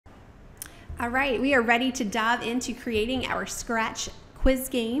All right, we are ready to dive into creating our Scratch quiz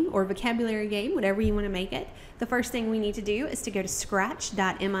game or vocabulary game, whatever you want to make it. The first thing we need to do is to go to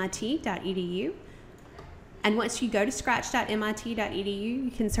scratch.mit.edu. And once you go to scratch.mit.edu, you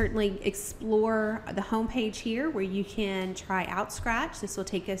can certainly explore the homepage here where you can try out Scratch. This will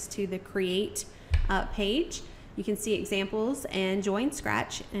take us to the Create page. You can see examples and join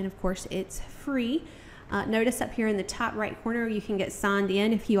Scratch, and of course it's free. Notice up here in the top right corner you can get signed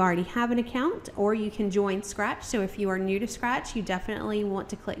in if you already have an account, or you can join Scratch. So if you are new to Scratch, you definitely want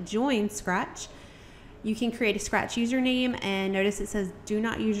to click Join Scratch. You can create a Scratch username, and notice it says do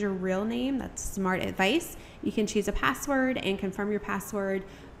not use your real name. That's smart advice. You can choose a password and confirm your password.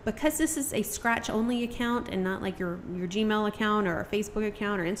 Because this is a Scratch only account and not like your Gmail account or a Facebook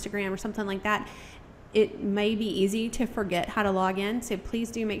account or Instagram or something like that, it may be easy to forget how to log in. So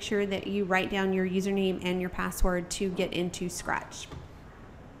please do make sure that you write down your username and your password to get into Scratch.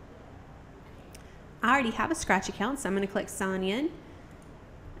 I already have a Scratch account, so I'm going to click sign in,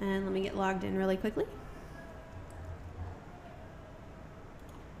 and let me get logged in really quickly.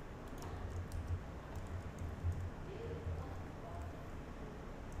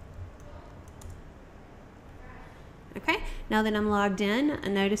 Okay, now that I'm logged in,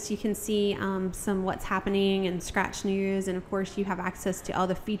 notice you can see some what's happening in Scratch News, and of course you have access to all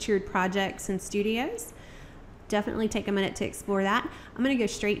the featured projects and studios. Definitely take a minute to explore that. I'm going to go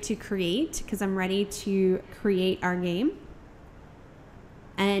straight to create because I'm ready to create our game.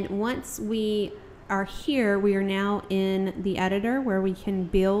 And once we are here, we are now in the editor where we can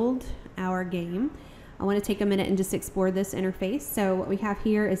build our game. I want to take a minute and just explore this interface. So what we have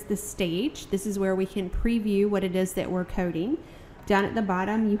here is the stage. This is where we can preview what it is that we're coding. Down at the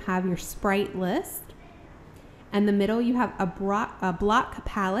bottom, you have your sprite list. In the middle, you have a block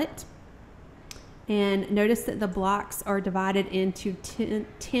palette. And notice that the blocks are divided into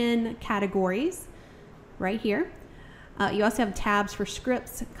 10 categories right here. You also have tabs for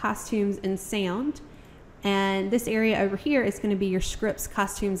scripts, costumes, and sound. And this area over here is going to be your scripts,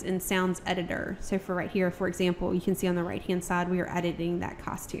 costumes, and sounds editor. So for right here, for example, you can see on the right-hand side, we are editing that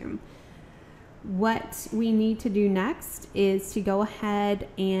costume. What we need to do next is to go ahead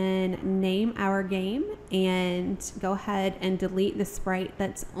and name our game and go ahead and delete the sprite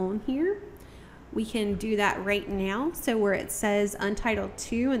that's on here. We can do that right now. So where it says Untitled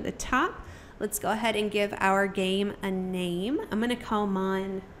 2 at the top, let's go ahead and give our game a name. I'm going to call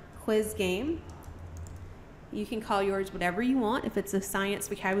mine Quiz Game. You can call yours whatever you want. If it's a science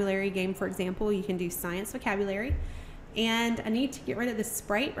vocabulary game, for example, you can do science vocabulary. And I need to get rid of the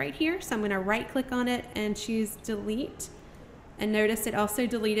sprite right here. So I'm going to right click on it and choose delete. And notice it also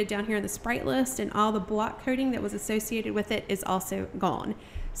deleted down here in the sprite list, and all the block coding that was associated with it is also gone.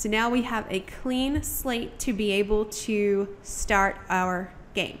 So now we have a clean slate to be able to start our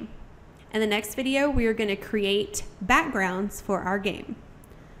game. In the next video, we are going to create backgrounds for our game.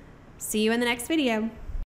 See you in the next video.